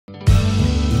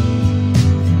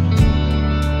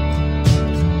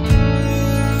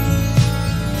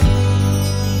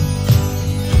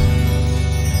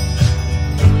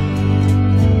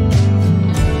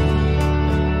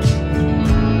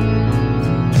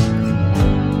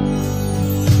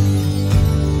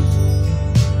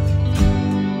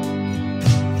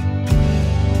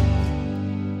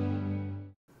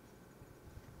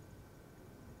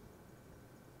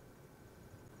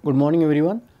Good morning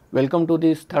everyone. Welcome to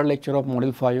this third lecture of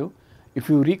Module 5. If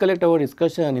you recollect our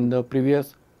discussion in the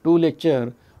previous two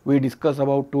lectures, we discussed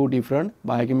about two different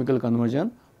biochemical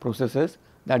conversion processes,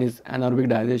 that is anaerobic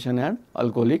digestion and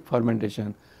alcoholic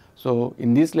fermentation. So,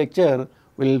 in this lecture,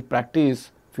 we will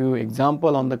practice few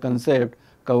examples on the concept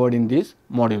covered in this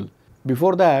module.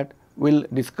 Before that, we will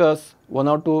discuss one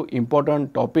or two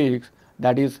important topics,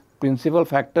 that is principal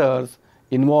factors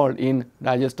involved in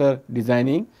digester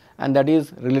designing, and that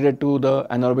is related to the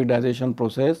anaerobic digestion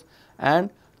process,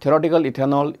 and theoretical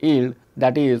ethanol yield,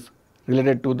 that is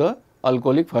related to the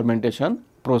alcoholic fermentation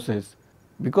process.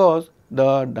 Because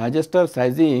the digester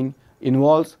sizing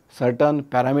involves certain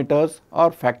parameters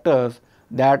or factors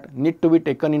that need to be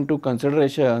taken into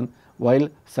consideration while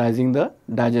sizing the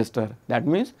digester, that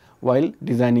means while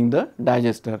designing the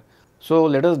digester. So,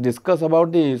 let us discuss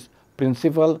about these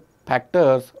principal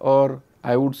factors, or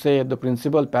I would say the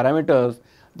principal parameters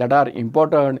that are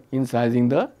important in sizing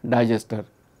the digester.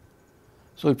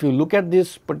 So, if you look at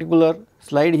this particular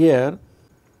slide here,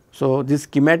 so this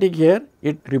schematic here,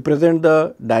 it represents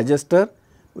the digester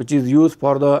which is used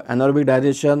for the anaerobic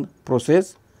digestion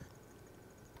process.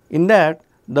 In that,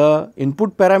 the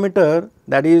input parameter,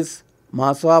 that is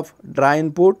mass of dry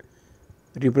input,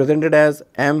 represented as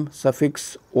m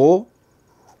suffix O,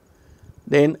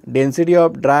 then density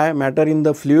of dry matter in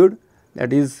the fluid,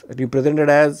 that is represented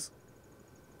as,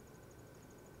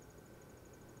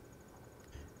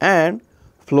 and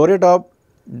flow rate of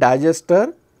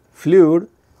digester fluid,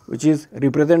 which is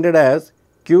represented as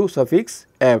Q suffix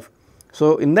F.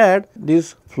 So, in that,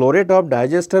 this flow rate of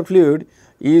digester fluid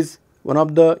is one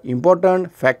of the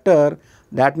important factor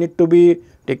that need to be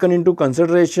taken into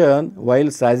consideration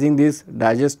while sizing this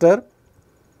digester.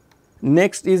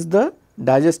 Next is the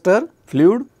digester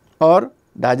fluid or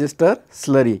digester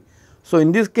slurry. So,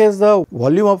 in this case, the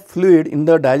volume of fluid in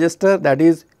the digester, that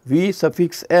is V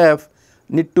suffix F,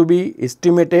 need to be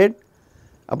estimated.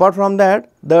 Apart from that,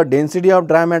 the density of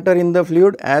dry matter in the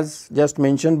fluid, as just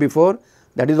mentioned before,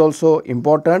 that is also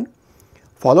important,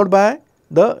 followed by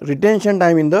the retention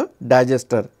time in the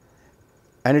digester,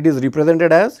 and it is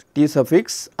represented as T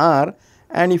suffix R.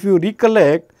 And if you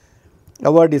recollect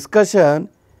our discussion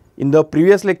in the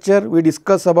previous lecture, we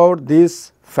discussed about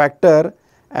this factor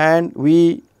and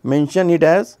we mention it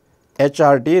as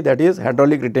HRT, that is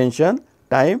hydraulic retention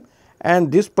time,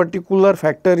 and this particular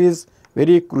factor is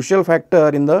very crucial factor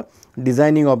in the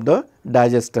designing of the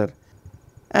digester.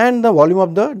 And the volume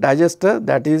of the digester,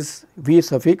 that is V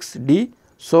suffix D.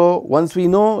 So, once we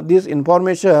know this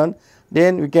information,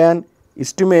 then we can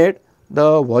estimate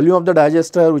the volume of the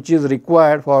digester which is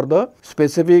required for the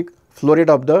specific flow rate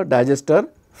of the digester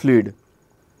fluid.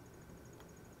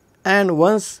 And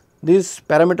once these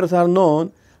parameters are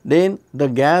known, then the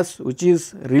gas which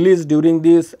is released during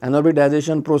this anaerobic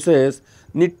digestion process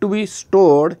need to be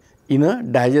stored in a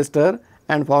digester,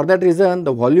 and for that reason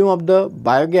the volume of the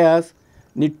biogas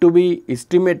need to be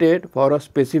estimated for a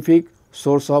specific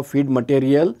source of feed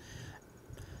material.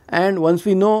 And once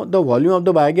we know the volume of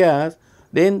the biogas,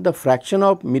 then the fraction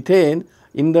of methane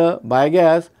in the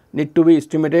biogas need to be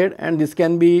estimated, and this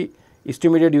can be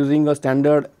estimated using a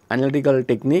standard analytical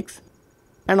techniques.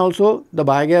 And also the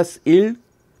biogas yield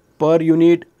per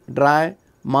unit dry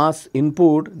mass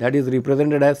input, that is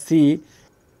represented as C,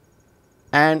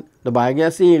 and the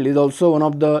biogas yield is also one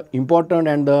of the important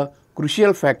and the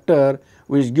crucial factor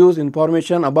which gives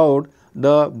information about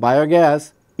the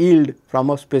biogas yield from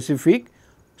a specific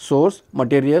source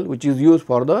material which is used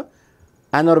for the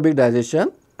anaerobic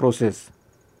digestion process.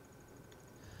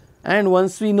 And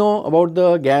once we know about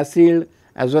the gas yield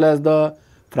as well as the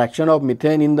fraction of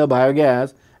methane in the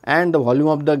biogas and the volume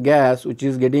of the gas which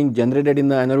is getting generated in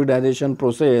the anaerobic digestion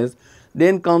process,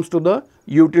 then comes to the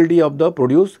utility of the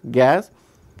produced gas.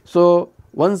 So,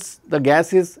 once the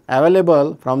gas is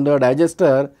available from the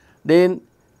digester, then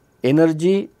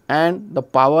energy and the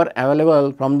power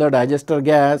available from the digester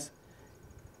gas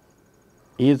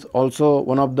is also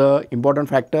one of the important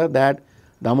factor, that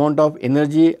the amount of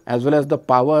energy as well as the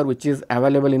power which is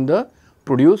available in the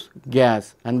produced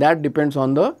gas, and that depends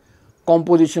on the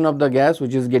composition of the gas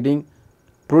which is getting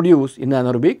produced in the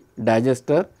anaerobic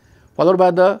digester, followed by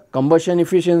the combustion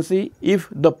efficiency. If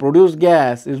the produced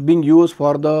gas is being used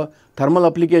for the thermal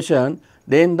application,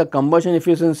 then the combustion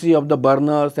efficiency of the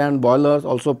burners and boilers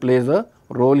also plays a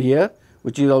role here,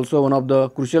 which is also one of the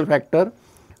crucial factor,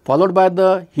 followed by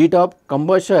the heat of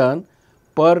combustion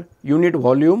per unit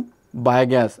volume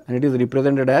biogas, and it is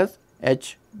represented as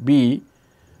HB.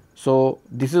 So,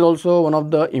 this is also one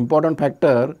of the important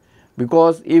factor,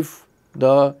 because if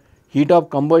the heat of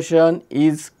combustion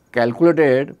is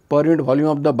calculated per unit volume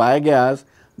of the biogas,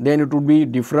 then it would be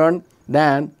different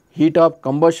than heat of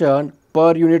combustion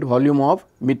per unit volume of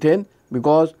methane,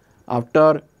 because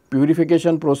after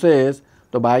purification process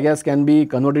the biogas can be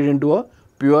converted into a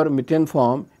pure methane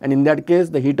form, and in that case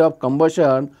the heat of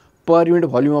combustion per unit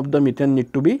volume of the methane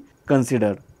need to be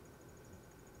considered.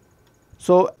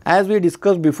 So, as we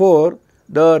discussed before,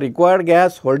 the required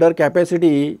gas holder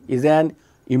capacity is an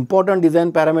important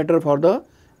design parameter for the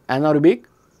anaerobic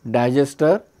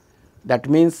digester. That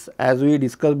means, as we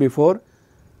discussed before,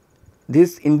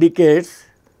 this indicates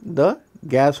the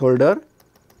gas holder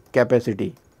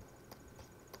capacity.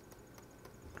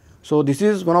 So, this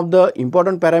is one of the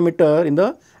important parameter in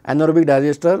the anaerobic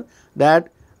digester, that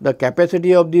the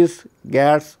capacity of this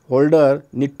gas holder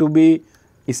need to be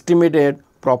estimated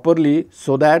properly,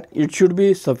 so that it should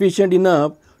be sufficient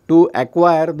enough to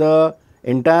acquire the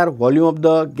entire volume of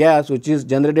the gas which is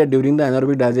generated during the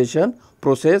anaerobic digestion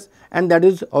process, and that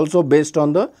is also based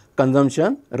on the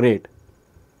consumption rate.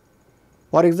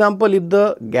 For example, if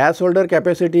the gas holder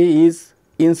capacity is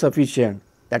insufficient,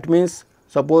 that means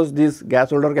suppose this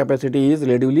gas holder capacity is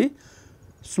relatively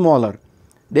smaller,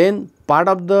 then part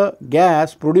of the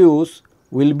gas produced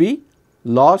will be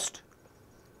lost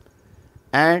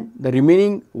and the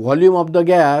remaining volume of the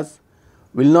gas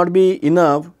will not be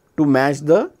enough to match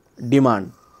the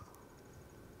demand,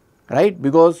 right,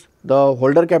 because the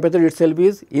holder capacity itself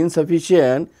is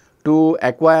insufficient to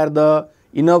acquire the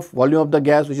enough volume of the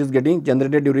gas which is getting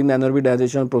generated during the anaerobic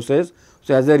digestion process.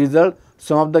 So, as a result,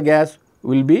 some of the gas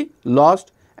will be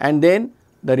lost, and then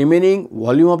the remaining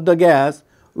volume of the gas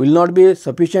will not be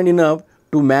sufficient enough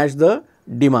to match the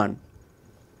demand.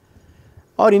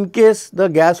 Or in case the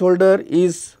gas holder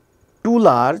is too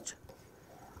large,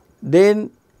 then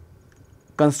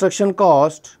construction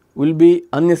cost will be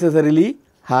unnecessarily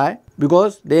high,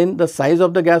 because then the size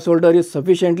of the gas holder is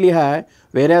sufficiently high,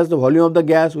 whereas the volume of the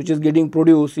gas which is getting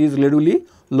produced is relatively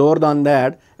lower than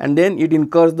that, and then it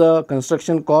incurs the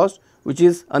construction cost which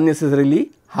is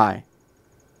unnecessarily high.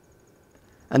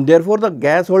 And therefore, the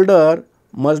gas holder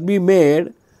must be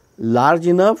made large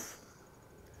enough,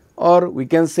 or we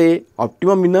can say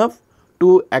optimum enough,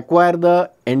 to acquire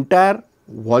the entire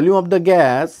volume of the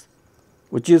gas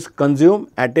which is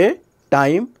consumed at a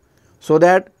time, so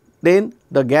that then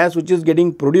the gas which is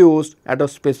getting produced at a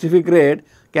specific rate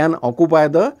can occupy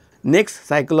the next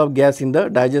cycle of gas in the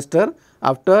digester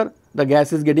after the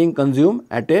gas is getting consumed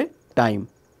at a time.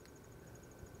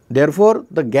 Therefore,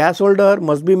 the gas holder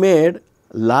must be made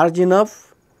large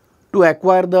enough to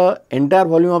acquire the entire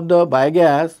volume of the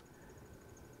biogas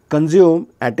consumed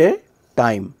at a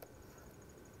time.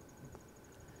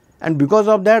 And because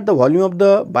of that, the volume of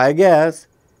the biogas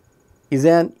is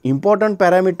an important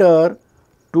parameter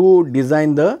to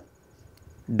design the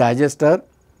digester.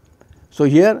 So,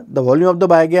 here the volume of the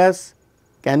biogas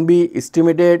can be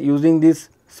estimated using this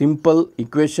simple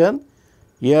equation.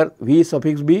 Here V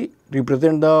suffix B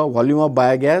represent the volume of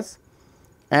biogas,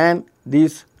 and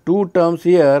these two terms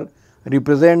here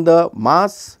represent the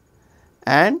mass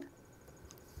and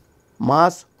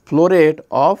mass flow rate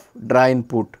of dry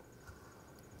input,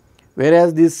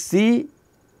 whereas this C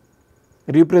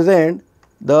represent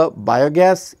the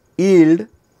biogas yield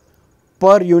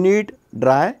per unit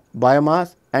dry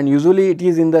biomass, and usually it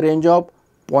is in the range of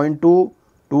 0.2 to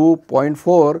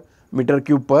 0.4 meter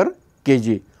cube per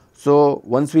kg. So,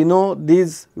 once we know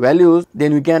these values,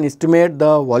 then we can estimate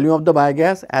the volume of the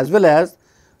biogas as well as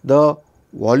the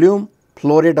volume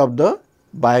flow rate of the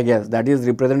biogas, that is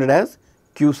represented as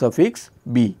Q suffix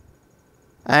B.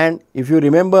 And if you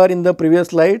remember in the previous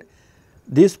slide,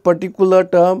 this particular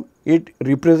term, it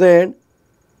represent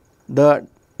the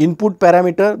input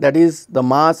parameter, that is the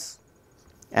mass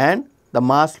and the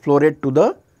mass flow rate to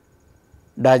the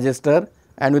digester,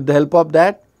 and with the help of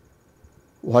that,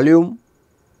 volume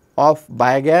of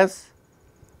biogas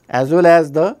as well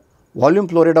as the volume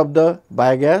flow rate of the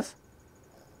biogas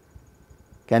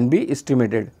can be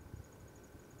estimated.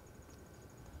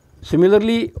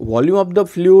 Similarly, volume of the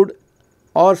fluid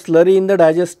or slurry in the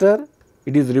digester,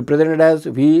 it is represented as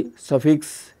V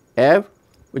suffix F,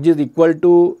 which is equal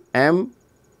to M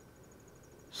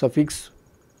suffix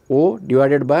O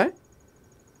divided by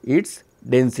its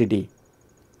density,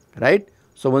 right.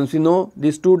 So, once you know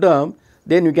these two terms,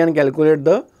 then you can calculate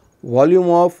the volume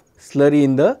of slurry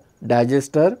in the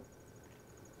digester.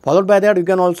 Followed by that, you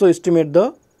can also estimate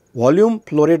the volume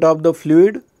flow rate of the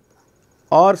fluid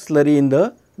or slurry in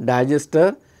the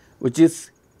digester, which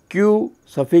is Q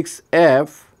suffix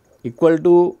F equal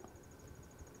to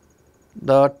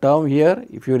the term here,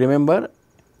 if you remember,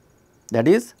 that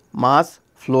is mass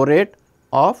flow rate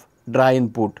of dry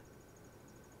input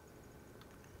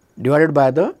divided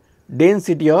by the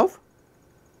density of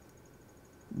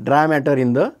dry matter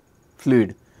in the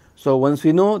fluid. So, once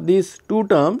we know these two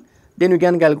terms, then we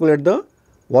can calculate the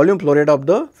volume flow rate of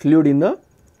the fluid in the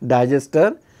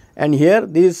digester, and here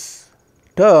this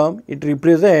term it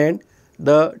represent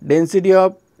the density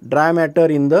of dry matter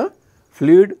in the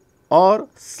fluid or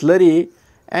slurry,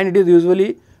 and it is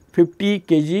usually 50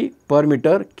 kg per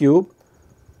meter cube.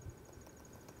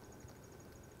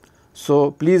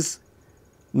 So, please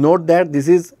note that this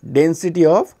is density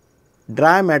of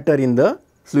dry matter in the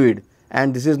fluid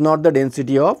and this is not the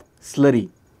density of slurry.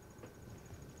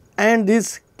 And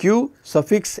this Q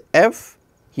suffix F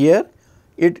here,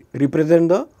 it represents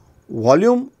the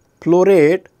volume flow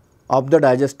rate of the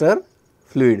digester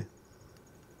fluid.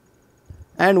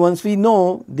 And once we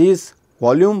know this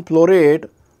volume flow rate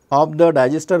of the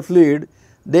digester fluid,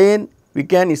 then we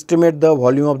can estimate the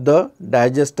volume of the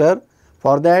digester.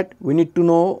 For that we need to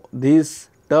know this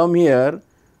term here,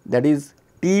 that is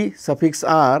T suffix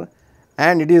R,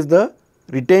 and it is the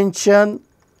retention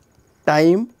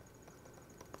time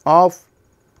of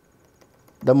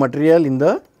the material in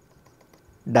the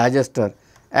digester,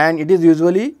 and it is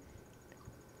usually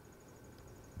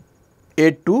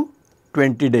 8 to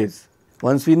 20 days.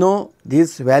 Once we know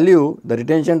this value, the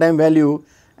retention time value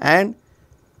and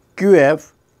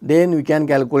QF, then we can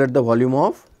calculate the volume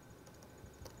of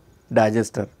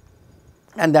digester,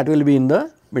 and that will be in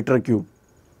the meter cube.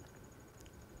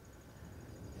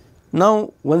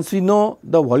 Now, once we know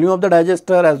the volume of the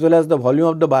digester as well as the volume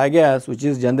of the biogas which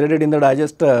is generated in the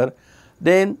digester,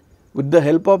 then with the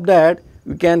help of that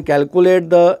we can calculate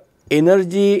the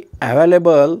energy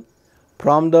available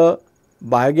from the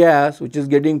biogas which is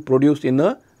getting produced in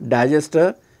a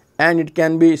digester, and it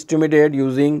can be estimated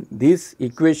using this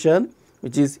equation,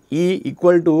 which is E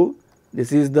equal to,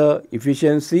 this is the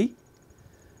efficiency,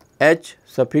 H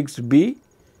suffix B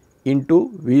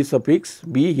into V suffix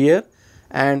B here,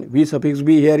 and V suffix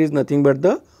B here is nothing but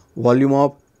the volume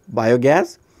of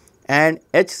biogas, and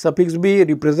H suffix B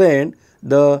represent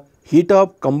the heat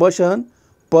of combustion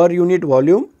per unit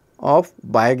volume of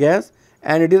biogas,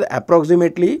 and it is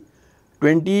approximately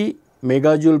 20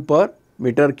 megajoule per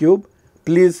meter cube.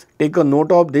 Please take a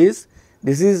note of this.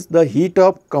 This is the heat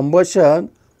of combustion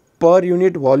per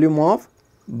unit volume of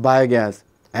biogas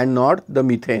and not the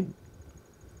methane.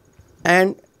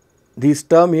 And this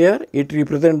term here, it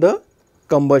represents the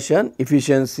combustion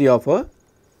efficiency of a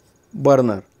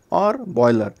burner or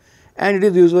boiler, and it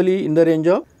is usually in the range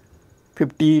of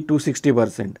 50 to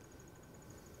 60%.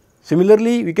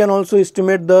 Similarly, we can also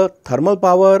estimate the thermal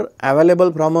power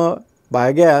available from a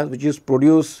biogas which is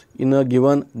produced in a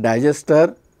given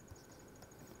digester,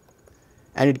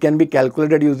 and it can be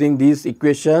calculated using this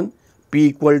equation, P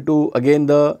equal to again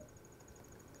the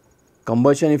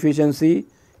combustion efficiency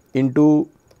into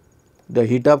the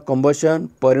heat of combustion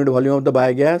per unit volume of the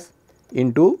biogas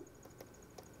into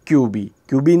QB.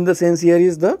 QB in the sense here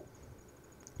is the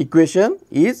equation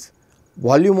is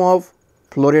volume of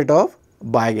flow rate of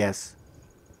biogas,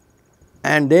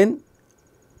 and then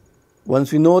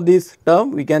once we know this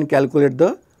term we can calculate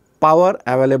the power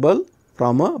available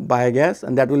from a biogas,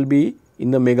 and that will be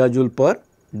in the megajoule per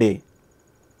day.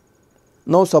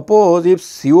 Now, suppose if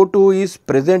CO2 is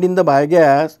present in the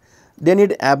biogas, then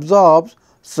it absorbs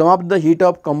some of the heat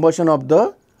of combustion of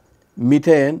the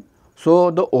methane.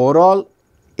 So, the overall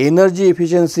energy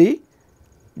efficiency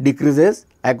decreases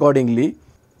accordingly.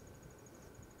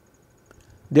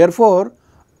 Therefore,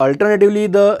 alternatively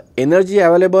the energy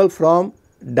available from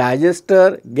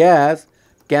digester gas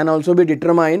can also be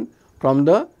determined from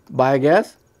the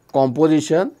biogas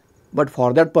composition, but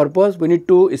for that purpose we need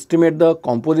to estimate the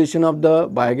composition of the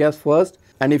biogas first,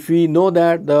 and if we know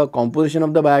that the composition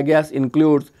of the biogas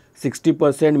includes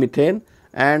 60% methane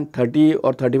and 30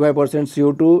 or 35%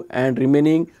 CO2 and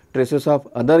remaining traces of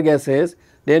other gases,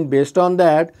 then based on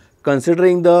that,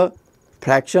 considering the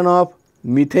fraction of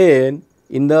methane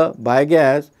in the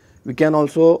biogas, we can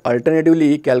also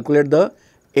alternatively calculate the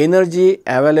energy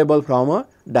available from a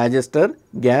digester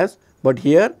gas, but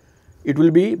here it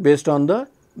will be based on the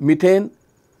methane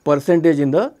percentage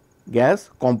in the gas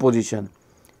composition,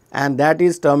 and that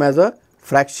is termed as a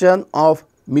fraction of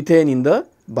methane in the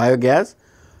biogas.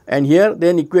 And here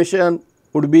then equation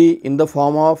would be in the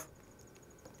form of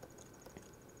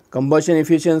combustion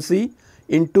efficiency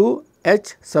into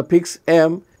H suffix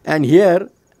M, and here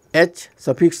H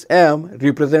suffix M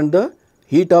represent the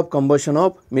heat of combustion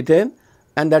of methane,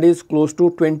 and that is close to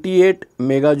 28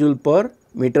 megajoule per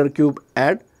meter cube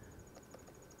at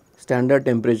standard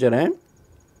temperature and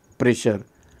pressure.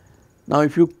 Now,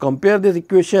 if you compare this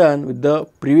equation with the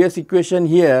previous equation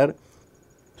here,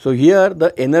 so here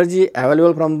the energy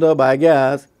available from the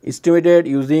biogas estimated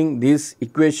using this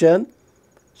equation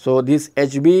So, this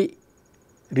HB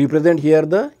represent here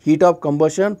the heat of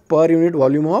combustion per unit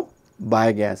volume of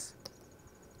biogas,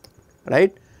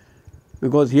 right,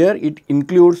 because here it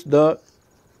includes the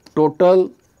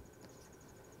total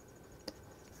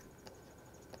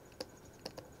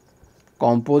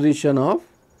composition of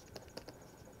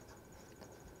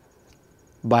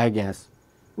biogas,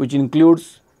 which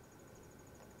includes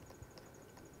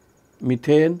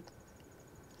methane,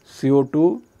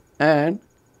 CO2 and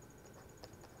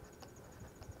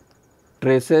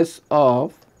traces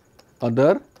of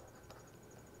other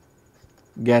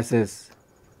gases.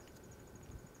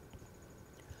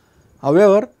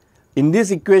 However, in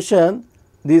this equation,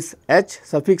 this H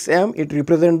suffix m, it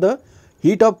represents the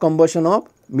heat of combustion of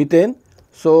methane.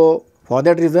 So, for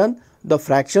that reason, the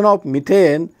fraction of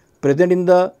methane present in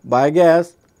the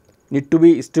biogas need to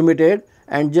be estimated,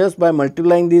 and just by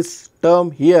multiplying this term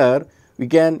here, we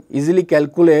can easily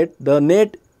calculate the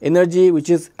net energy which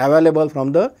is available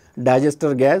from the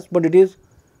digester gas, but it is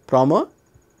from a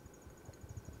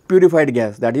purified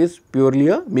gas, that is purely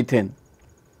a methane.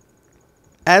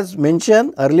 As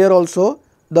mentioned earlier also,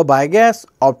 the biogas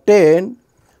obtained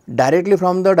directly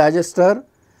from the digester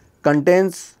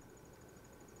contains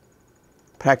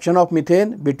fraction of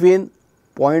methane between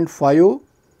 0.5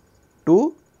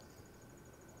 to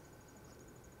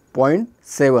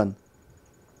 0.7.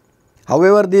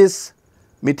 However, this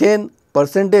methane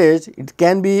percentage, it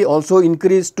can be also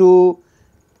increased to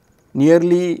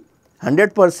nearly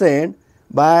 100%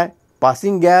 by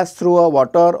passing gas through a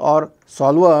water or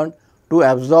solvent to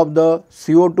absorb the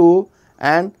CO2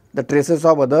 and the traces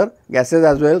of other gases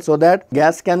as well, so that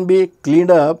gas can be cleaned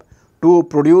up to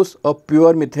produce a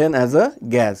pure methane as a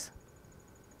gas.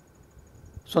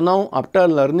 So, now after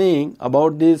learning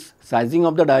about this sizing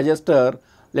of the digester,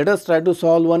 let us try to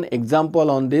solve one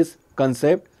example on this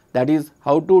concept, that is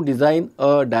how to design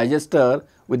a digester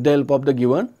with the help of the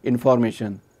given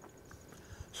information.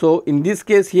 So, in this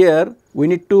case here we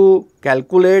need to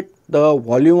calculate the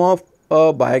volume of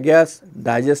a biogas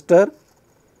digester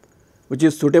which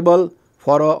is suitable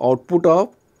for a output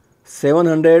of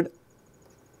 700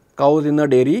 cows in a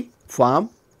dairy farm,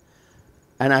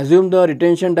 and assume the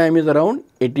retention time is around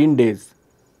 18 days.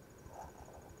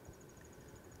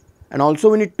 And also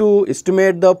we need to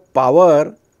estimate the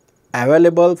power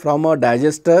available from a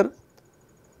digester.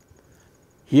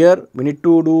 Here we need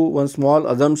to do one small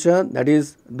assumption, that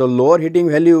is the lower heating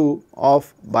value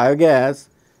of biogas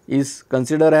is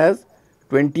considered as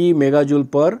 20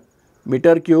 megajoule per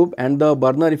meter cube and the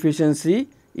burner efficiency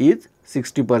is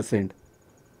 60%.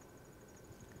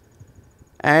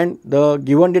 And the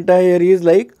given data here is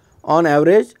like, on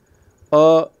average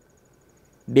a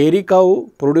dairy cow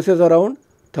produces around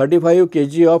 35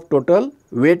 kg of total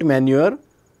wet manure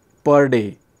per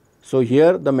day. So,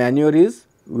 here the manure is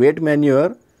wet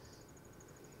manure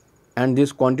and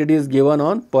this quantity is given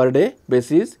on per day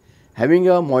basis, having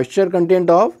a moisture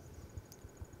content of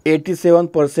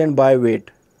 87% by weight,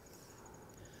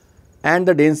 and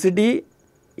the density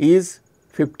is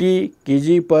 50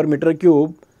 kg per meter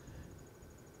cube,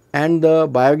 and the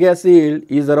biogas yield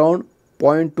is around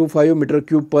 0.25 meter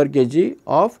cube per kg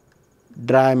of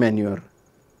dry manure.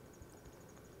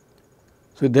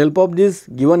 So, with the help of this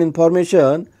given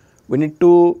information, we need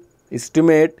to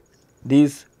estimate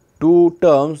these two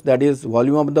terms, that is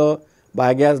volume of the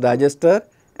biogas digester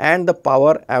and the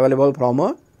power available from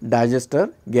a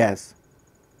digester gas.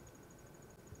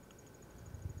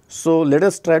 So, let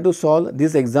us try to solve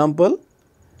this example.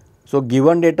 So,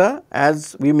 given data,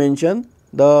 as we mentioned,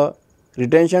 the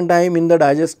retention time in the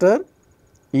digester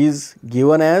is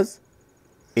given as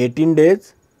 18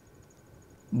 days,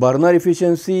 burner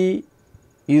efficiency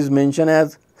is mentioned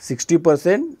as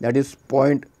 60%, that is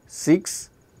 0.6,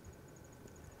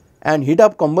 and heat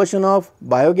of combustion of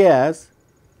biogas,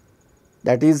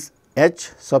 that is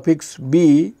H suffix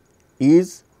B,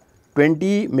 is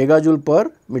 20 megajoule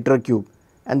per meter cube,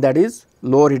 and that is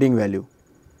lower heating value.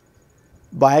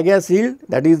 Biogas yield,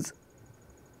 that is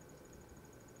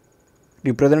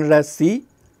represented as C,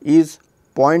 is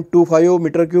 0.25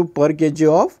 meter cube per kg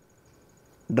of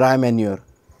dry manure,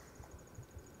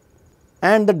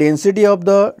 and the density of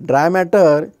the dry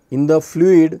matter in the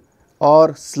fluid or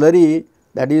slurry,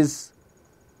 that is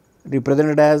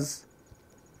represented as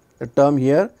the term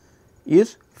here,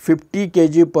 is 50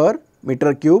 kg per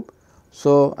meter cube.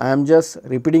 So, I am just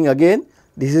repeating again,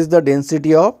 this is the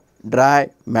density of dry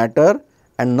matter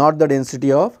and not the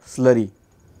density of slurry.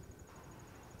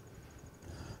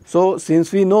 So,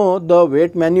 since we know the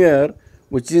wet manure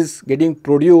which is getting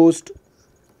produced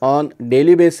on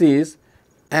daily basis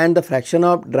and the fraction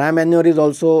of dry manure is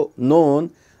also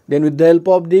known, then with the help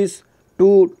of these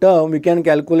two term we can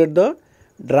calculate the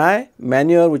dry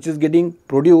manure which is getting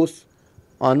produced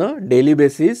on a daily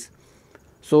basis.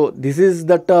 So, this is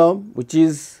the term which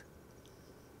is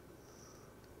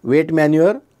wet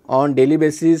manure on daily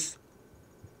basis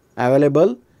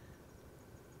available,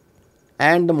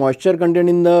 and the moisture content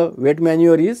in the wet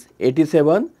manure is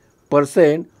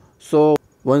 87%. So,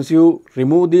 once you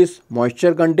remove this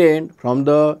moisture content from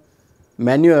the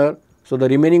manure, so the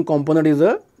remaining component is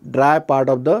a dry part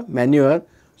of the manure.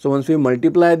 So, once we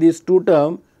multiply these two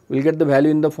terms, we will get the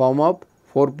value in the form of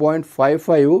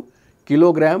 4.55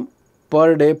 kilogram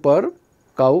per day per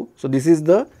cow. So, this is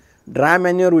the dry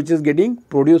manure which is getting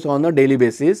produced on a daily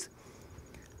basis.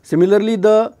 Similarly,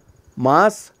 the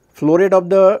mass flow rate of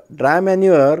the dry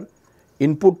manure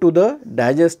input to the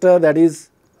digester, that is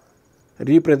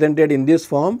represented in this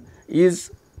form,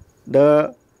 is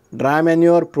the dry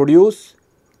manure produced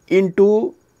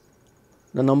into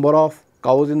the number of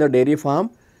cows in the dairy farm.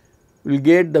 We will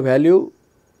get the value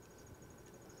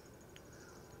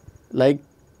like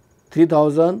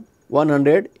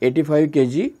 3185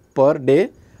 kg per day,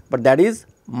 but that is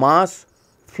mass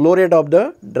flow rate of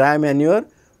the dry manure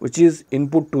which is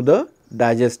input to the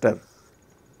digester.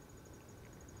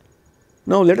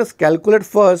 Now, let us calculate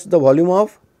first the volume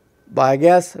of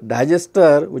biogas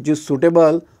digester which is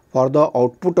suitable for the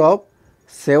output of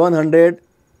 700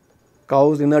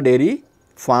 cows in a dairy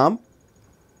farm.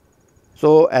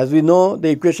 So, as we know the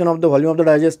equation of the volume of the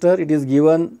digester, it is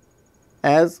given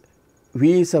as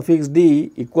V suffix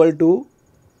D equal to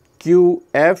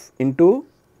QF into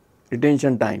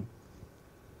retention time,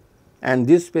 and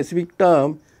this specific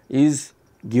term is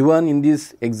given in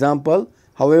this example.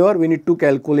 However, we need to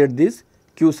calculate this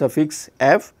Q suffix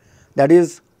F, that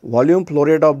is volume flow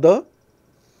rate of the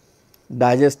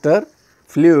digester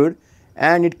fluid,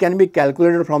 and it can be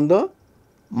calculated from the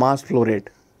mass flow rate.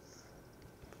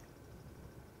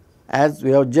 As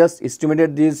we have just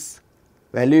estimated this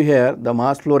value here, the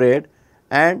mass flow rate,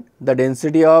 and the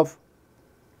density of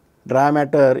dry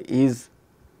matter is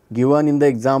given in the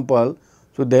example.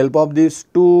 So, with the help of these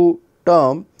two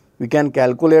terms, we can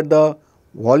calculate the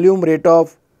volume rate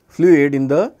of fluid in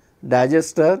the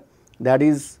digester, that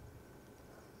is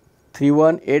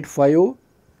 3185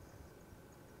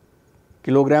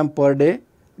 kilogram per day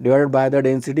divided by the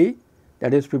density,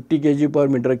 that is 50 kg per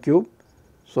meter cube.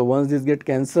 So, once this get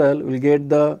cancelled, we will get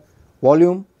the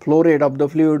volume flow rate of the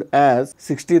fluid as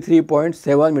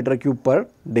 63.7 meter cube per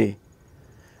day,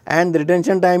 and the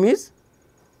retention time is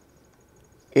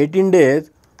 18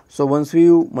 days. So, once we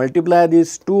multiply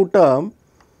these two terms,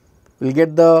 we will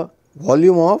get the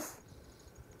volume of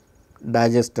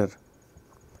digester.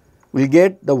 We will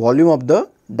get the volume of the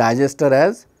digester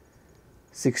as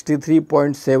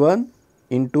 63.7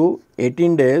 into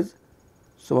 18 days.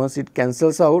 So, once it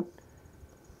cancels out,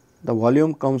 the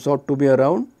volume comes out to be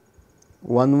around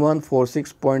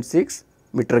 1146.6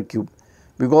 meter cube,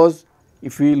 because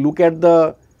if we look at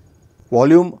the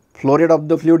volume flow rate of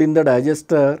the fluid in the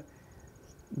digester,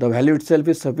 the value itself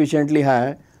is sufficiently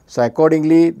high. So,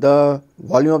 accordingly the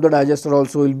volume of the digester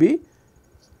also will be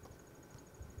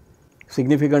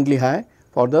significantly high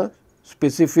for the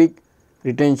specific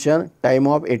retention time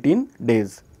of 18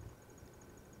 days.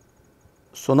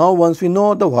 So, now once we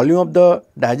know the volume of the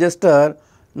digester,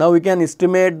 now we can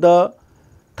estimate the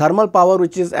thermal power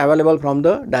which is available from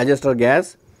the digester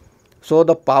gas. So,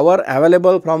 the power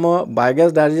available from a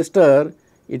biogas digester,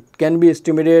 it can be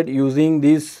estimated using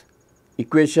this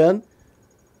equation.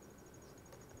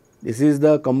 This is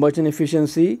the combustion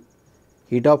efficiency,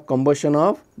 heat of combustion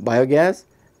of biogas,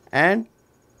 and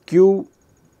Q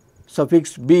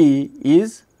suffix B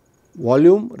is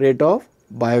volume rate of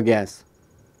biogas.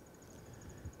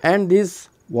 And this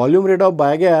volume rate of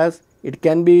biogas, it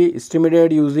can be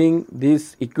estimated using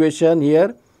this equation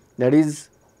here, that is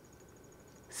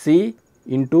C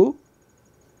into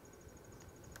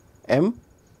M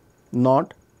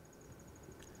naught,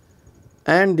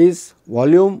 and this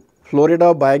volume flow rate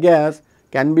of biogas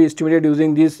can be estimated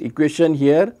using this equation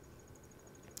here.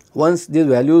 Once these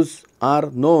values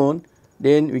are known,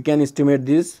 then we can estimate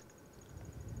this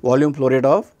volume flow rate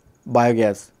of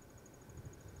biogas.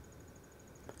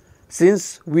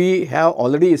 Since we have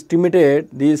already estimated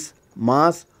this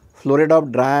mass flow rate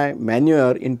of dry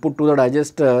manure input to the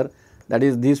digester, that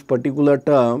is this particular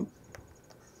term,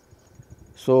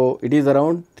 so it is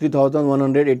around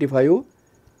 3185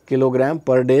 kilogram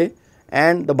per day,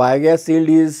 and the biogas yield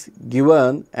is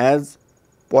given as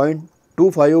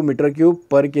 0.25 meter cube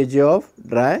per kg of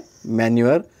dry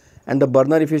manure, and the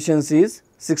burner efficiency is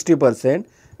 60%,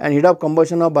 and heat of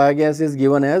combustion of biogas is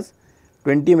given as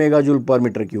 20 megajoule per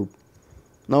meter cube.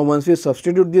 Now once we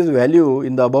substitute this value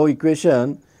in the above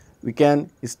equation, we can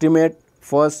estimate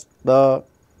first the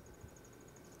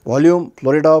volume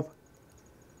flow rate of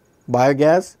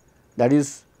biogas, that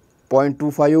is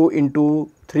 0.25 into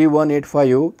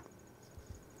 3185,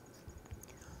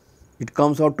 it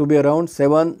comes out to be around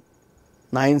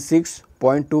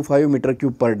 796.25 meter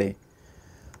cube per day.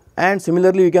 And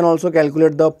similarly, we can also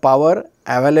calculate the power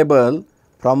available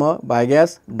from a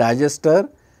biogas digester.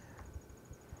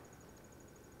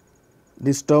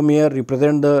 This term here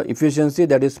represents the efficiency,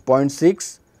 that is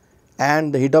 0.6,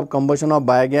 and the heat of combustion of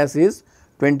biogas is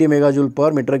 20 megajoule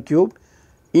per meter cube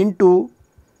into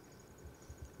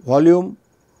volume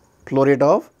flow rate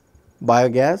of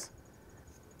biogas.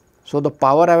 So the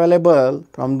power available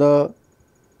from the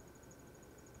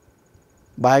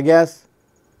biogas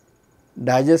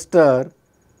digester,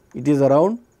 it is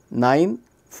around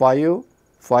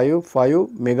 9555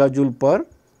 megajoule per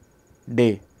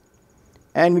day,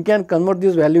 and we can convert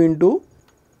this value into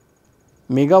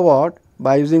megawatt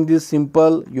by using this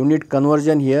simple unit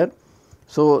conversion here.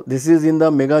 So this is in the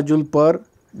megajoule per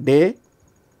day.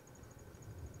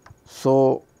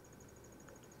 So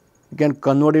you can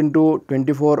convert into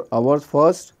 24 hours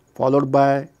first, followed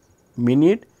by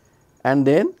minute and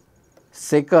then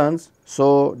seconds.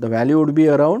 So the value would be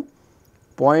around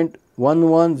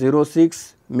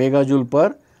 0.1106 megajoule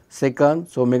per second.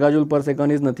 So megajoule per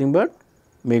second is nothing but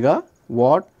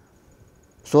megawatt.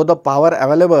 So the power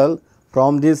available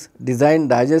from this design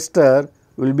digester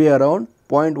will be around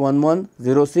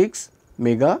 0.1106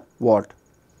 megawatt.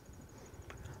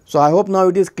 So I hope now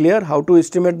it is clear how to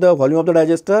estimate the volume of the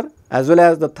digester as well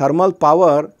as the thermal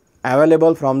power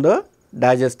available from the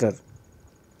digester.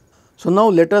 So now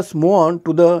let us move on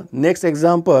to the next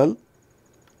example.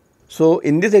 So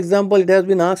in this example, it has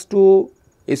been asked to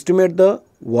estimate the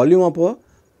volume of a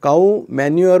cow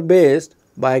manure based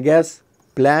biogas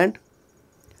plant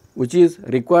which is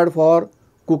required for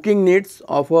cooking needs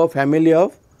of a family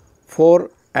of 4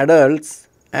 adults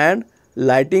and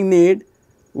lighting need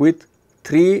with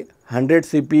 300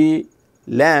 cp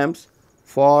lamps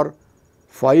for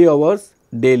 5 hours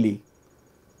daily.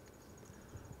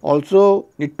 Also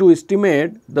need to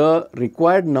estimate the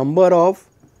required number of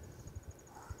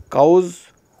cows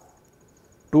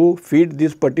to feed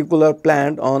this particular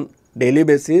plant on daily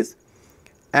basis,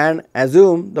 and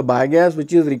assume the biogas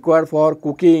which is required for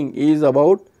cooking is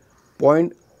about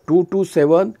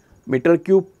 0.227 meter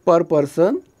cube per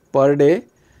person per day,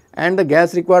 and the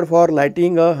gas required for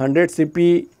lighting a 100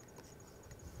 cp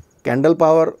candle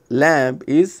power lamp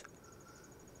is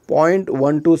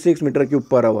 0.126 meter cube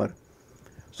per hour.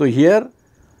 So here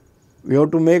we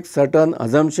have to make certain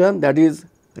assumption, that is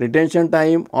retention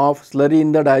time of slurry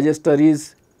in the digester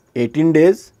is 18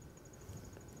 days,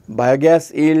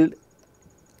 biogas yield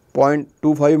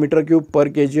 0.25 meter cube per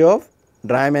kg of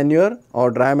dry manure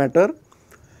or dry matter,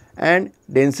 and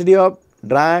density of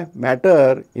dry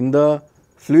matter in the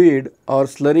fluid or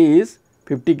slurry is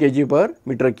 50 kg per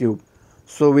meter cube.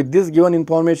 So with this given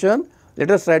information, let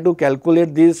us try to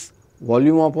calculate this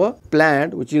volume of a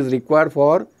plant which is required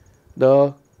for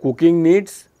the cooking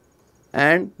needs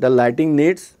and the lighting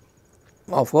needs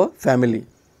of a family.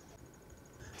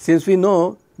 Since we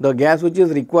know the gas which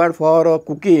is required for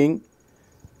cooking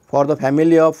for the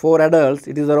family of 4 adults,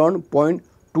 it is around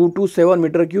 0.227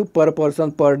 meter cube per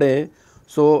person per day.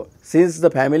 So since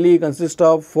the family consists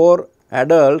of 4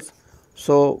 adults,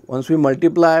 so once we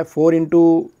multiply 4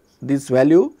 into this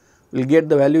value, we will get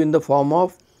the value in the form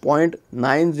of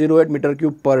 0.908 meter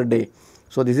cube per day.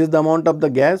 So this is the amount of the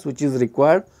gas which is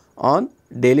required on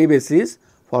daily basis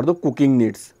for the cooking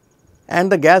needs,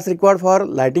 and the gas required for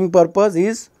lighting purpose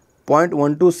is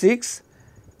 0.126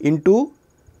 into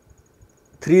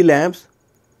 3 lamps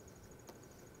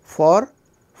for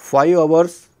 5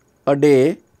 hours a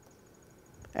day,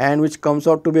 and which comes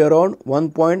out to be around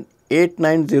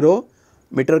 1.890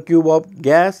 meter cube of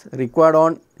gas required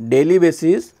on daily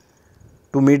basis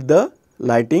to meet the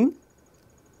lighting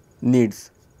needs.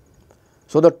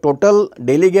 So the total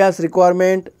daily gas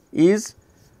requirement is,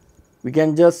 we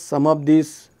can just sum up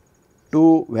these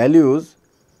two values,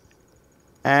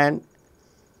 and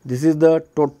this is the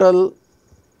total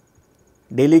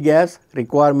daily gas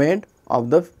requirement of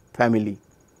the family.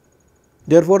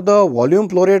 Therefore the volume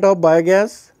flow rate of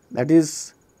biogas, that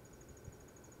is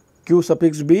Q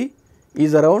suffix B,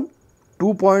 is around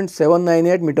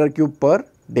 2.798 meter cube per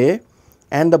day,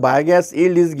 and the biogas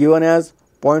yield is given as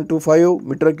 0.25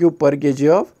 meter cube per kg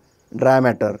of dry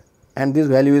matter, and this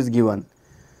value is given.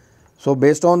 So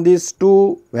based on these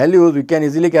two values, we can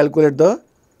easily calculate the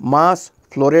mass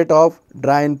flow rate of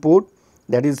dry input,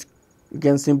 that is you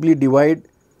can simply divide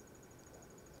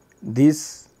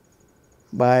this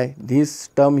by this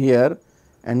term here,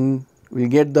 and we will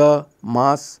get the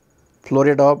mass flow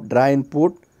rate of dry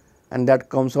input, and that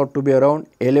comes out to be around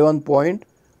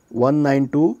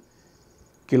 11.192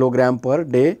 kilogram per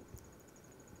day.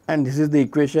 And this is the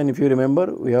equation. If you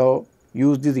remember, we have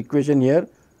used this equation here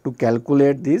to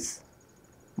calculate this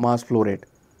mass flow rate.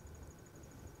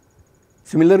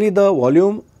 Similarly, the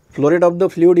volume flow rate of the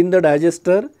fluid in the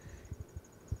digester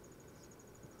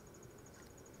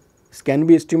can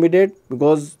be estimated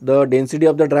because the density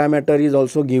of the dry matter is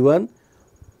also given,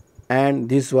 and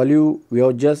this value we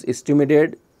have just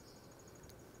estimated.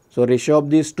 So, ratio of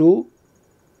these two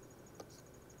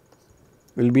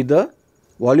will be the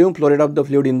volume flow rate of the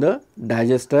fluid in the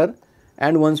digester.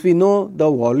 And once we know the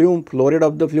volume flow rate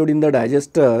of the fluid in the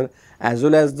digester as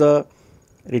well as the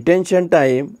retention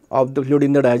time of the fluid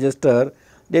in the digester,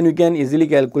 then we can easily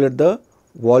calculate the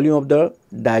volume of the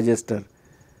digester.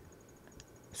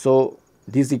 So,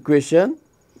 this equation,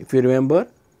 if you remember,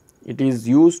 it is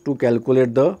used to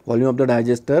calculate the volume of the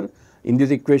digester. In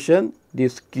this equation,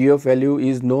 this QF value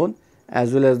is known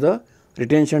as well as the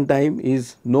retention time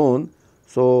is known.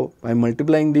 So, by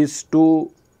multiplying these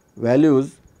two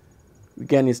values, we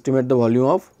can estimate the volume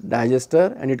of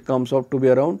digester, and it comes out to be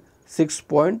around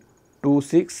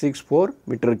 6.2664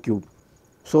 meter cube.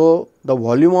 So, the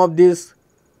volume of this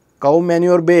cow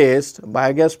manure based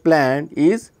biogas plant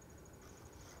is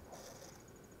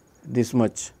this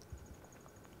much.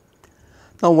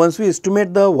 Now, once we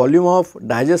estimate the volume of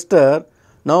digester,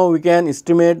 now we can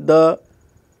estimate the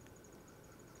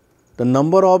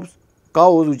number of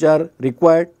cows which are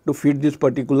required to feed this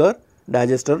particular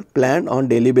digester plant on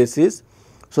daily basis.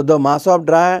 So, the mass of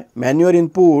dry manure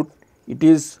input, it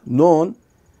is known,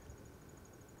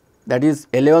 that is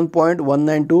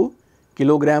 11.192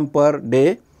 kilogram per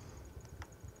day.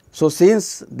 So,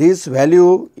 since this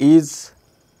value is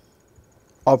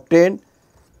obtained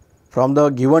from the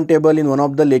given table in one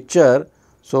of the lecture,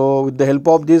 so with the help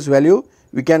of this value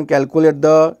we can calculate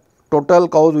the total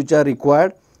cows which are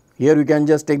required. Here we can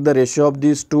just take the ratio of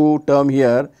these two term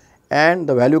here, and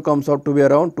the value comes out to be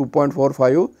around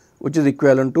 2.45, which is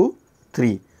equivalent to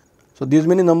 3. So, this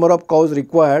many number of cows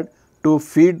required to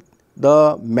feed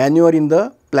the manure in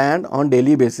the plant on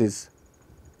daily basis.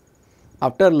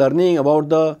 After learning about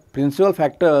the principal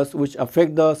factors which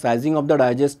affect the sizing of the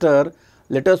digester,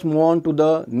 let us move on to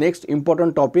the next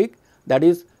important topic, that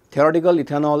is theoretical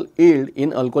ethanol yield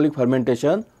in alcoholic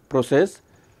fermentation process.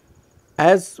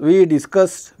 As we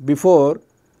discussed before,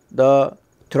 the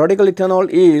theoretical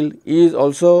ethanol yield is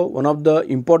also one of the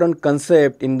important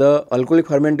concept in the alcoholic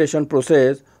fermentation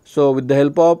process. So, with the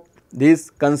help of this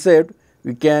concept,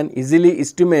 we can easily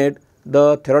estimate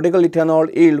the theoretical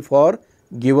ethanol yield for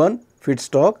given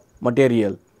feedstock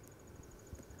material.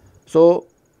 So,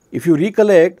 if you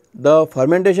recollect, the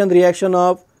fermentation reaction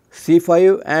of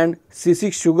C5 and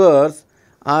C6 sugars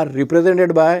are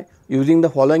represented by using the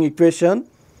following equation.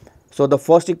 So, the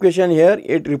first equation here,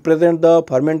 it represents the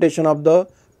fermentation of the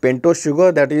pentose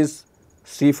sugar, that is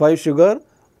C5 sugar,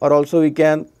 or also we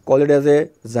can call it as a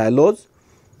xylose,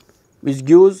 which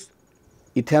gives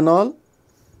ethanol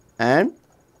and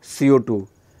CO2.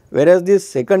 Whereas this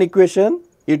second equation,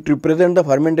 it represents the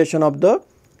fermentation of the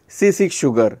C6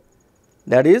 sugar,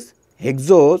 that is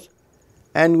hexose,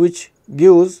 and which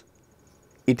gives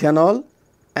ethanol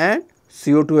and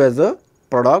CO2 as a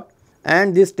product.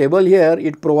 And this table here,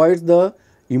 it provides the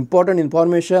important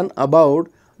information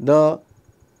about the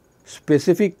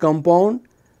specific compound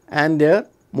and their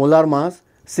molar mass.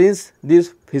 Since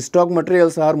these feedstock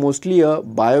materials are mostly a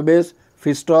bio-based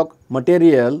feedstock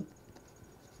material,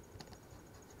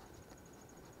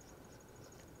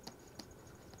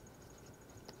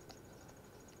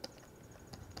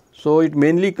 so it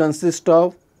mainly consists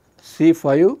of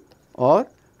C5 or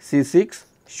C6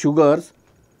 sugars.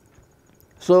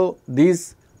 So,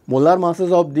 these molar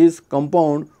masses of this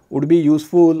compound would be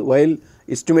useful while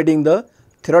estimating the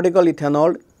theoretical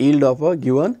ethanol yield of a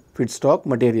given feedstock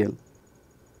material.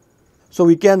 So,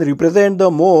 we can represent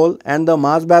the mole and the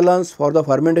mass balance for the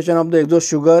fermentation of the exhaust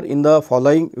sugar in the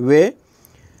following way.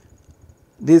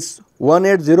 This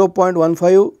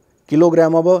 180.15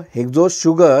 kilogram of a hexose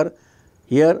sugar,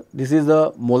 here this is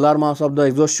the molar mass of the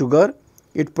exhaust sugar,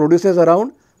 it produces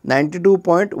around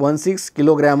 92.16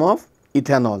 kilogram of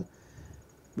ethanol,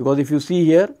 because if you see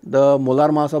here, the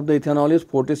molar mass of the ethanol is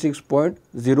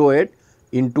 46.08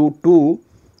 into 2,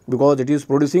 because it is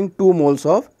producing 2 moles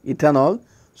of ethanol.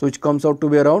 So, which comes out to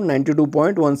be around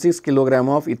 92.16 kilogram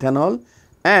of ethanol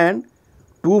and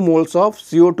 2 moles of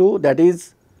CO2, that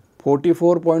is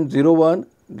 44.01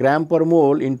 gram per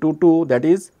mole into 2, that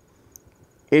is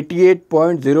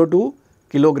 88.02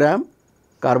 kilogram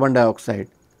carbon dioxide.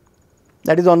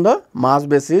 That is on the mass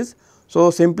basis. So,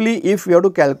 simply if we have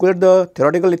to calculate the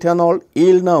theoretical ethanol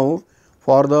yield now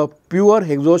for the pure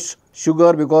hexose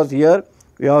sugar, because here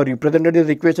we have represented this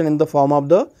equation in the form of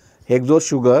the hexose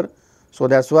sugar. So,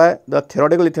 that is why the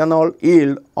theoretical ethanol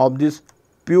yield of this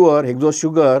pure hexose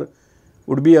sugar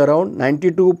would be around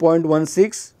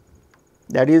 92.16,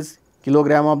 that is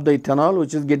kilogram of the ethanol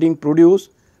which is getting produced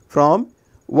from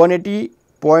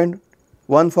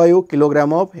 180.15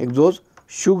 kilogram of hexose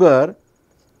sugar,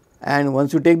 and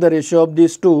once you take the ratio of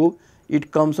these two,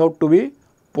 it comes out to be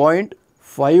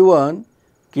 0.51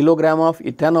 kilogram of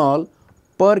ethanol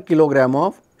per kilogram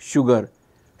of sugar,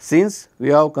 since we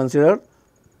have considered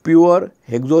pure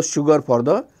hexose sugar for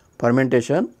the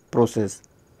fermentation process.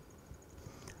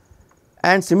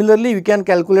 And similarly, we can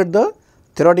calculate the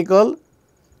theoretical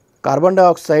carbon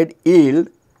dioxide yield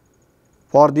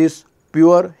for this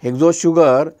pure hexose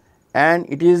sugar, and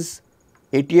it is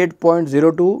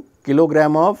 88.02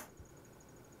 kilogram of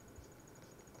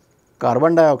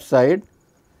carbon dioxide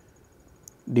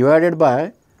divided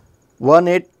by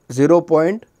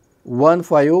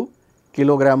 180.15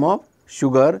 kilogram of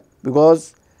sugar,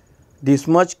 because this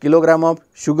much kilogram of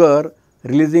sugar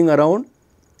releasing around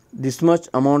this much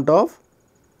amount of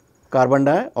carbon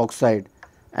dioxide,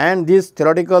 and this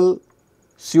theoretical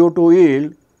CO2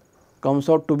 yield comes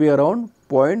out to be around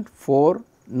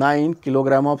 0.49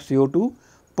 kilogram of CO2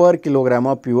 per kilogram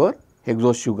of pure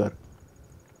hexose sugar.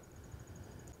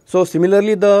 So,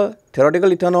 similarly, the theoretical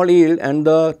ethanol yield and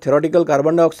the theoretical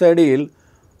carbon dioxide yield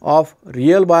of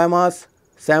real biomass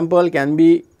sample can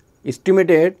be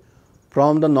estimated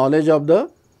from the knowledge of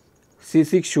the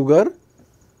C6 sugar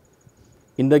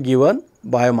in the given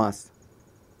biomass.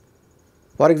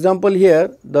 For example,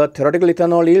 here the theoretical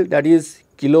ethanol yield, that is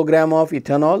kilogram of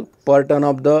ethanol per ton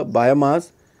of the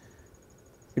biomass,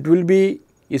 it will be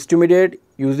estimated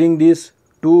using these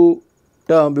two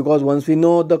terms, because once we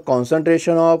know the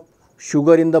concentration of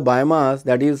sugar in the biomass,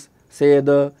 that is say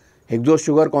the hexose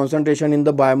sugar concentration in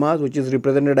the biomass, which is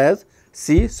represented as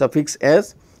C suffix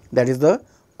S, that is the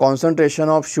concentration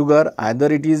of sugar,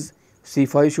 either it is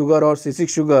C5 sugar or C6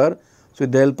 sugar. So,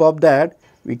 with the help of that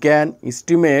we can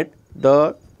estimate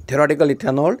the theoretical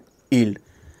ethanol yield.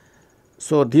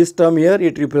 So, this term here,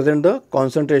 it represents the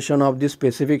concentration of this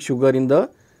specific sugar in the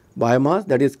biomass,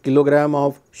 that is kilogram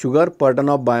of sugar per ton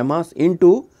of biomass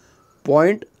into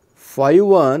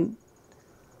 0.51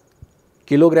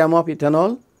 kilogram of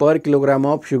ethanol per kilogram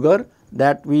of sugar,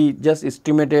 that we just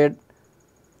estimated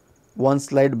one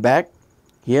slide back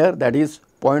here, that is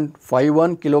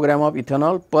 0.51 kilogram of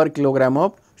ethanol per kilogram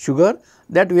of sugar,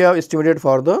 that we have estimated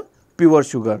for the pure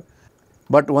sugar.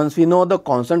 But once we know the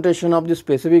concentration of the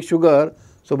specific sugar,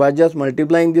 so by just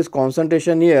multiplying this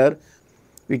concentration here,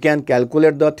 we can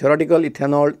calculate the theoretical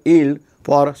ethanol yield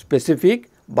for specific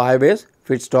bio-based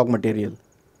feedstock material.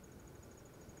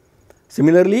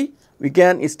 Similarly, we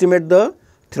can estimate the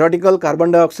theoretical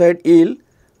carbon dioxide yield,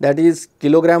 that is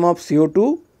kilogram of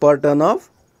CO2 per ton of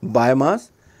biomass,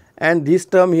 and this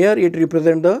term here, it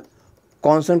represents the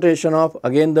concentration of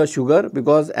again the sugar,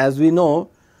 because as we know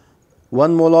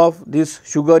 1 mole of this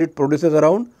sugar, it produces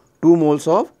around 2 moles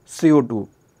of CO2.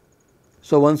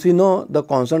 So, once we know the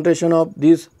concentration of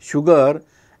this sugar,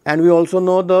 and we also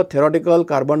know the theoretical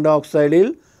carbon dioxide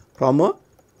yield from a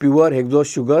pure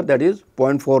hexose sugar, that is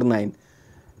 0.49,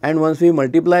 and once we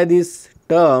multiply these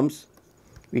terms,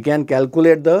 we can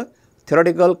calculate the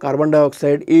theoretical carbon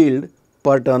dioxide yield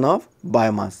per ton of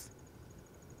biomass.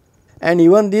 And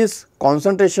even this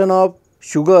concentration of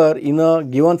sugar in a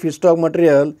given feedstock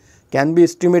material can be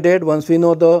estimated once we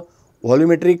know the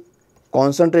volumetric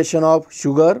concentration of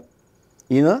sugar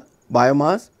in a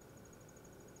biomass,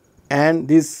 and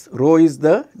this rho is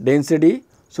the density.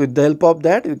 So, with the help of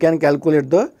that we can calculate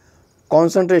the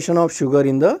concentration of sugar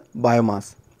in the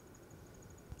biomass.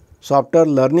 So, after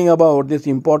learning about this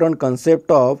important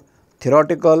concept of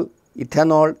theoretical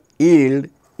ethanol yield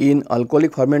in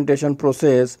alcoholic fermentation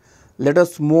process, let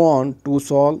us move on to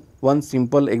solve one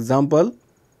simple example.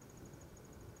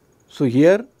 So,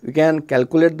 here we can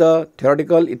calculate the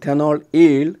theoretical ethanol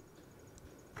yield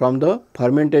from the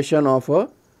fermentation of a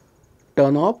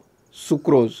ton of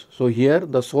sucrose. So, here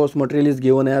the source material is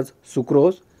given as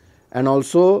sucrose, and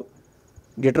also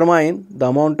determine the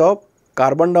amount of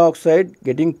carbon dioxide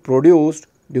getting produced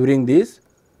during this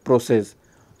process.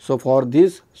 So, for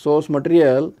this source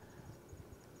material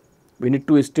we need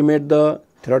to estimate the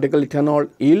theoretical ethanol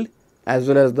yield as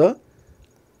well as the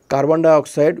carbon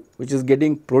dioxide which is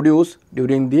getting produced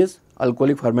during this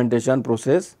alcoholic fermentation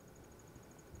process.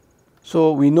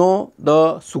 So, we know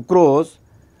the sucrose,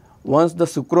 once the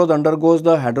sucrose undergoes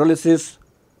the hydrolysis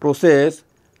process,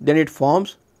 then it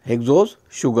forms hexose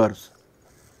sugars.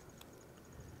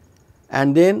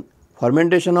 And then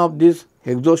fermentation of this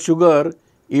hexose sugar,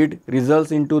 it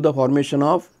results into the formation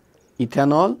of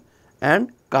ethanol and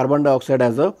carbon dioxide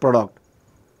as a product.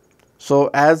 So,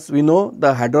 as we know,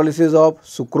 the hydrolysis of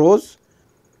sucrose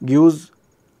gives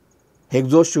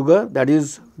hexose sugar, that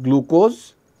is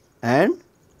glucose and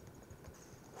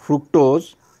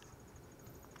fructose,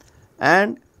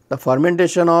 and the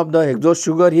fermentation of the hexose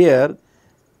sugar here,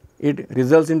 it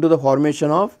results into the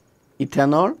formation of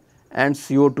ethanol and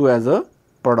CO2 as a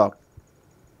product.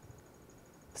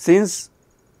 Since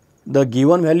the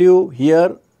given value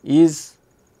here is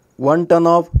 1 ton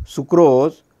of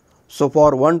sucrose, so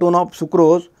for 1 ton of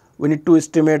sucrose we need to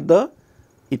estimate the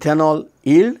ethanol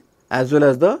yield as well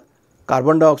as the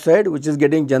carbon dioxide which is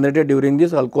getting generated during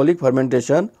this alcoholic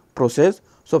fermentation process.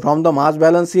 So, from the mass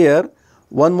balance here,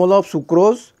 1 mole of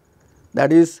sucrose,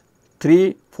 that is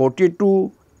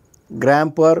 342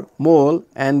 gram per mole,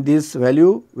 and this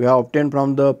value we have obtained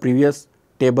from the previous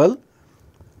table,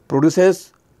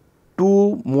 produces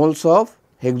 2 moles of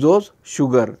hexose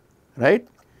sugar, right,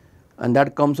 and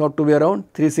that comes out to be around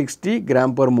 360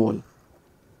 gram per mole.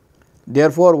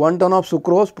 Therefore, 1 ton of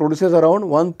sucrose produces around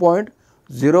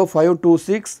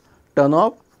 1.0526 ton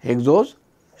of hexose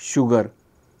sugar,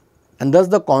 and thus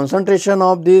the concentration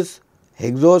of this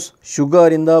hexose sugar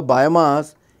in the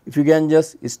biomass, if you can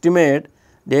just estimate,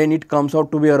 then it comes out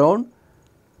to be around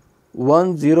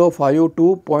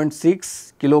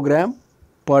 1052.6 kilogram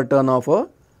per ton of a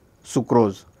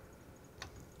sucrose.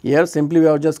 Here simply we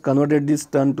have just converted this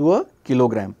ton to a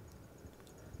kilogram.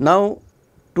 Now,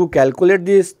 to calculate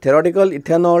this theoretical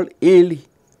ethanol yield,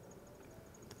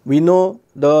 we know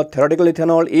the theoretical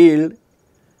ethanol yield,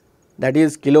 that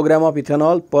is kilogram of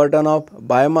ethanol per ton of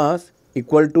biomass,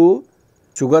 equal to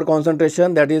sugar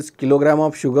concentration, that is kilogram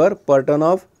of sugar per ton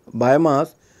of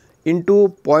biomass,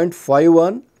 into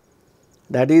 0.51,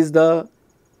 that is the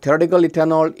theoretical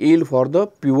ethanol yield for the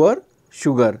pure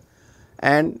sugar,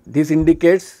 and this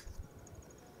indicates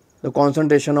the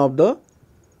concentration of the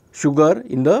sugar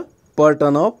in the per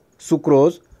ton of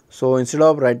sucrose. So, instead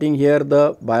of writing here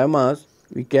the biomass,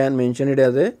 we can mention it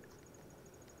as a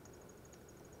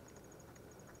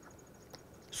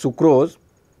sucrose,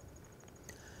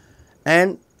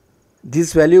 and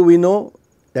this value we know,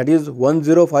 that is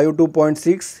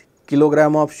 1052.6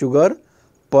 kilogram of sugar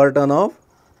per ton of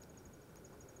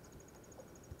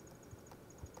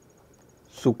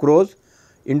sucrose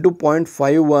into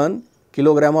 0.51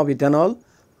 kilogram of ethanol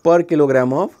per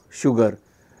kilogram of sugar.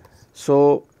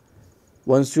 So,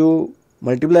 once you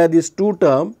multiply these two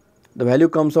terms, the value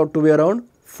comes out to be around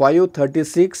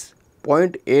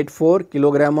 536.84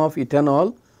 kilogram of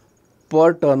ethanol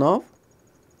per ton of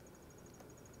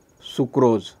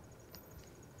sucrose.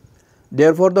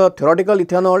 Therefore, the theoretical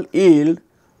ethanol yield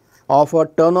of a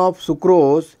ton of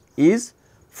sucrose is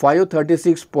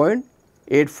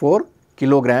 536.84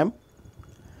 kilogram,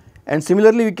 and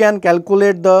similarly we can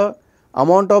calculate the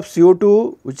amount of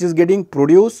CO2 which is getting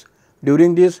produced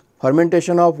during this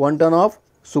fermentation of 1 ton of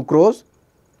sucrose,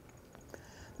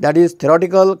 that is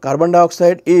theoretical carbon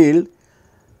dioxide yield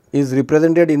is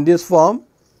represented in this form.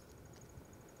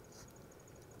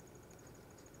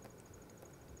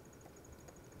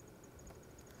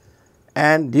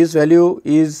 And this value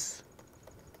is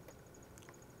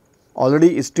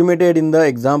already estimated in the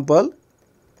example,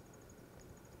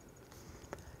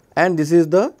 and this is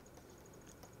the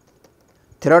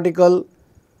theoretical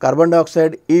carbon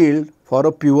dioxide yield for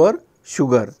a pure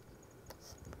sugar.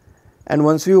 And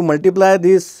once you multiply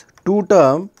these two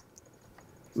terms,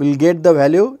 we will get the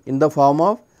value in the form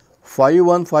of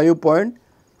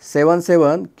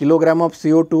 515.77 kilogram of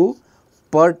CO2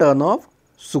 per ton of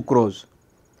sucrose.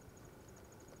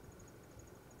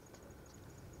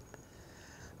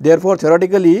 Therefore,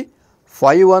 theoretically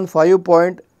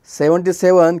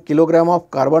 515.77 kilogram of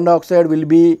carbon dioxide will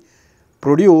be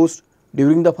produced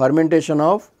during the fermentation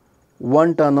of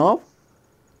 1 ton of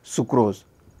sucrose.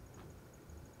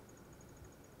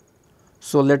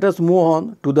 So, let us move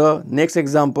on to the next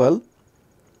example.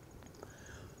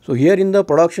 So, here in the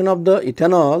production of the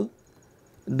ethanol,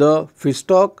 the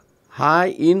feedstock high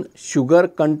in sugar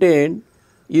content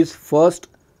is first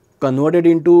converted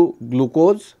into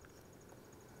glucose,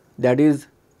 that is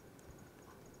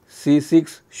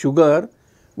C6 sugar,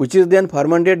 which is then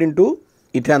fermented into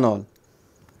ethanol.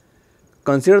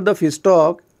 Consider the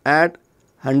feedstock at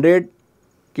 100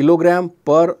 kilogram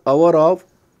per hour of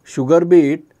sugar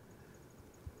beet,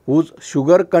 whose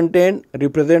sugar content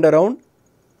represent around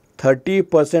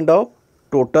 30% of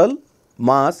total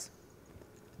mass.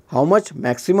 How much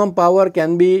maximum power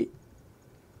can be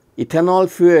ethanol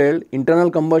fueled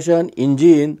internal combustion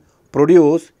engine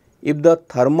produce if the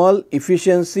thermal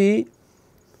efficiency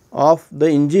of the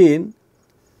engine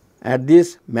at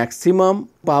this maximum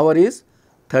power is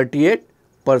 38%.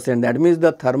 That means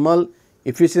the thermal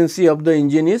efficiency of the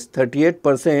engine is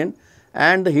 38%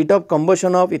 and the heat of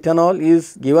combustion of ethanol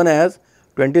is given as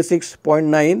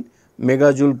 26.9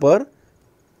 megajoule per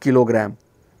kilogram.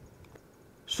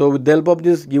 So, with the help of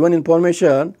this given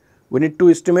information, we need to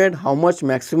estimate how much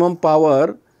maximum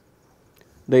power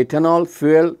the ethanol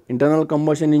fuel internal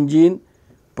combustion engine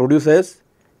produces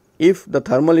if the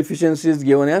thermal efficiency is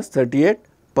given as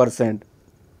 38%.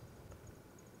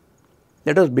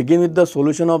 Let us begin with the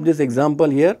solution of this example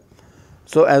here.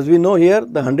 So, as we know here,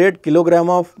 the 100 kilogram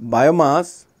of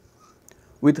biomass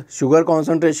with sugar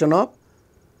concentration of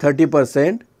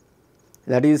 30%,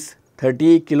 that is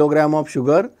 30 kilogram of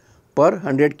sugar per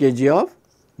 100 kg of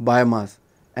biomass,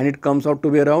 and it comes out to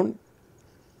be around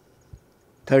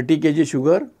 30 kg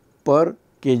sugar per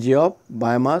kg of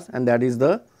biomass, and that is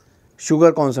the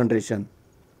sugar concentration.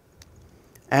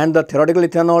 And the theoretical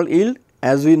ethanol yield,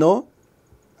 as we know,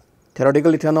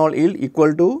 theoretical ethanol yield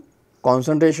equal to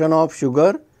concentration of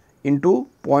sugar into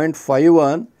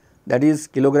 0.51, that is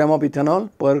kilogram of ethanol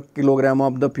per kilogram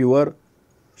of the pure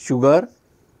sugar.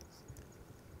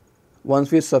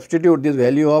 Once we substitute this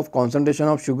value of concentration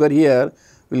of sugar here,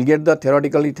 we will get the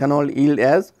theoretical ethanol yield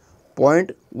as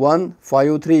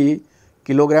 0.153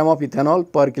 kilogram of ethanol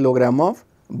per kilogram of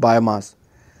biomass.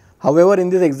 However, in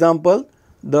this example,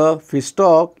 the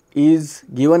feedstock is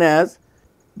given as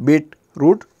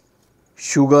beetroot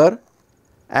sugar,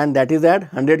 and that is at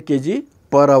 100 kg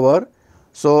per hour.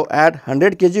 So, at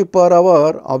 100 kg per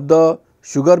hour of the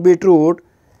sugar beetroot,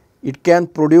 it can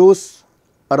produce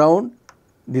around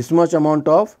this much amount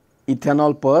of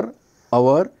ethanol per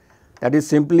hour. That is,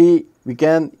 simply we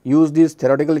can use this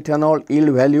theoretical ethanol yield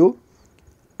value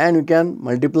and we can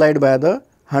multiply it by the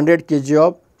 100 kg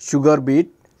of sugar beet,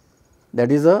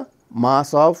 that is a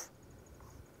mass of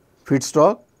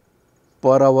feedstock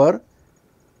per hour,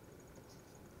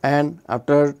 and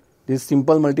after this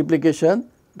simple multiplication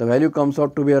the value comes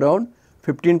out to be around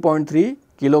 15.3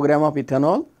 kilogram of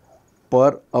ethanol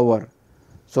per hour.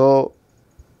 So,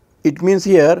 it means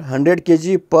here 100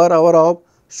 kg per hour of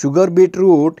sugar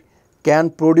beetroot can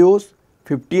produce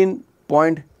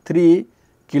 15.3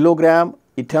 kilogram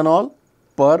ethanol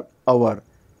per hour,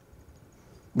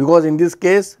 because in this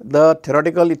case the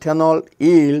theoretical ethanol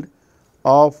yield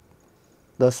of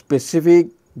the specific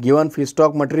given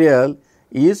feedstock material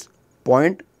is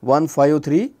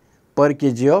 0.153 per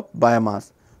kg of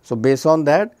biomass. So, based on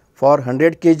that, for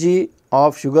 100 kg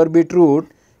of sugar beetroot,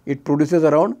 it produces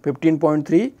around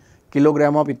 15.3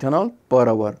 kilogram of ethanol per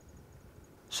hour.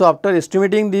 So, after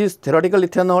estimating this theoretical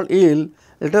ethanol yield,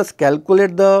 let us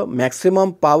calculate the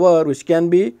maximum power which can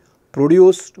be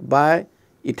produced by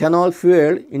ethanol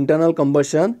fueled internal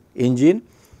combustion engine,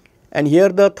 and here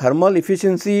the thermal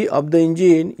efficiency of the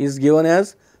engine is given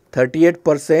as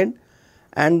 38%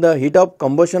 and the heat of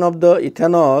combustion of the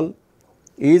ethanol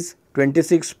is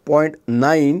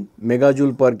 26.9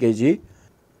 megajoule per kg,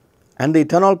 and the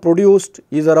ethanol produced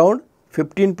is around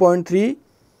 15.3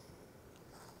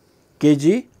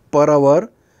 kg per hour.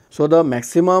 So, the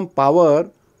maximum power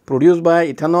produced by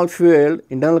ethanol fueled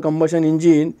internal combustion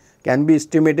engine can be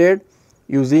estimated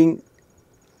using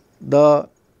the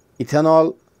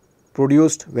ethanol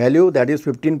produced value, that is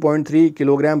 15.3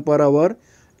 kilogram per hour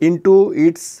into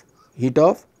its heat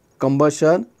of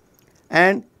combustion,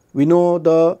 and we know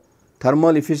the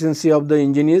thermal efficiency of the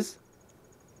engine is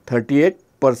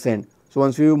 38%. So,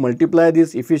 once we multiply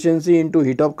this efficiency into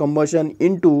heat of combustion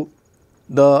into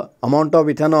the amount of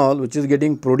ethanol which is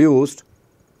getting produced,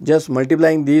 just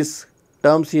multiplying these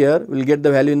terms here, we will get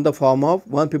the value in the form of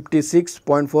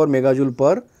 156.4 megajoule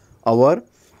per hour.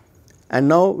 And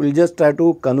now we will just try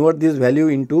to convert this value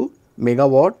into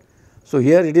megawatt. So,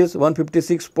 here it is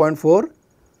 156.4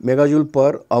 megajoule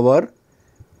per hour,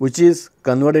 which is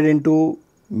converted into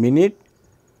minute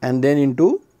and then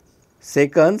into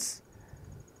seconds,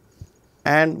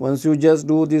 and once you just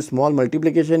do this small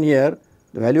multiplication here,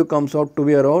 the value comes out to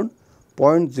be around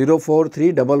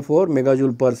 0.04344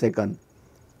 megajoule per second.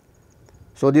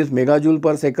 So, this megajoule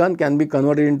per second can be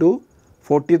converted into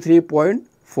 43.44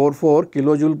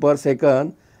 kilojoule per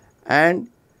second, and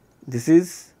this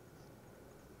is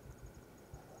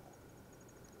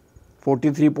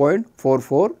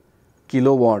 43.44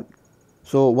 kilowatt.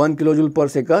 So, 1 kilojoule per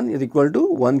second is equal to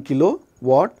 1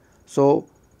 kilowatt. So,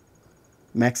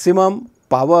 maximum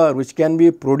power which can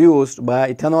be produced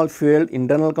by ethanol fueled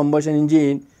internal combustion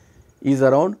engine is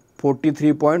around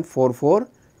 43.44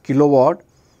 kilowatt,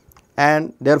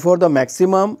 and therefore, the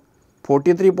maximum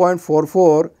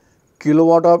 43.44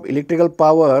 kilowatt of electrical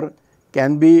power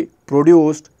can be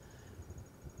produced,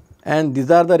 and these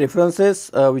are the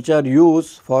references which are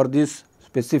used for this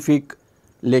specific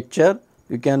lecture.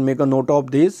 You can make a note of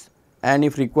this, and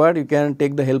if required you can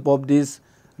take the help of these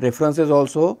references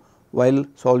also while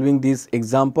solving this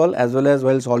example as well as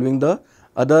while solving the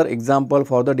other example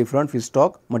for the different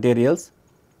feedstock materials.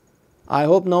 I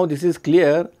hope now this is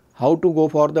clear how to go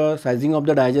for the sizing of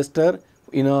the digester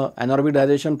in a anaerobic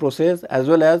digestion process, as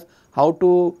well as how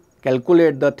to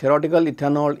calculate the theoretical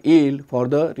ethanol yield for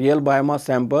the real biomass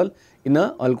sample in a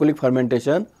alcoholic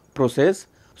fermentation process.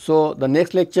 So, the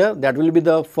next lecture, that will be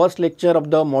the first lecture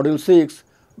of the module 6,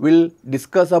 will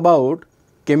discuss about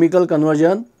chemical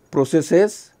conversion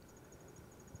processes,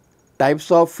 types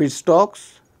of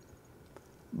feedstocks,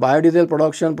 biodiesel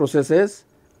production processes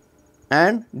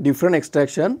and different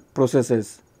extraction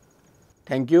processes.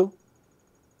 Thank you.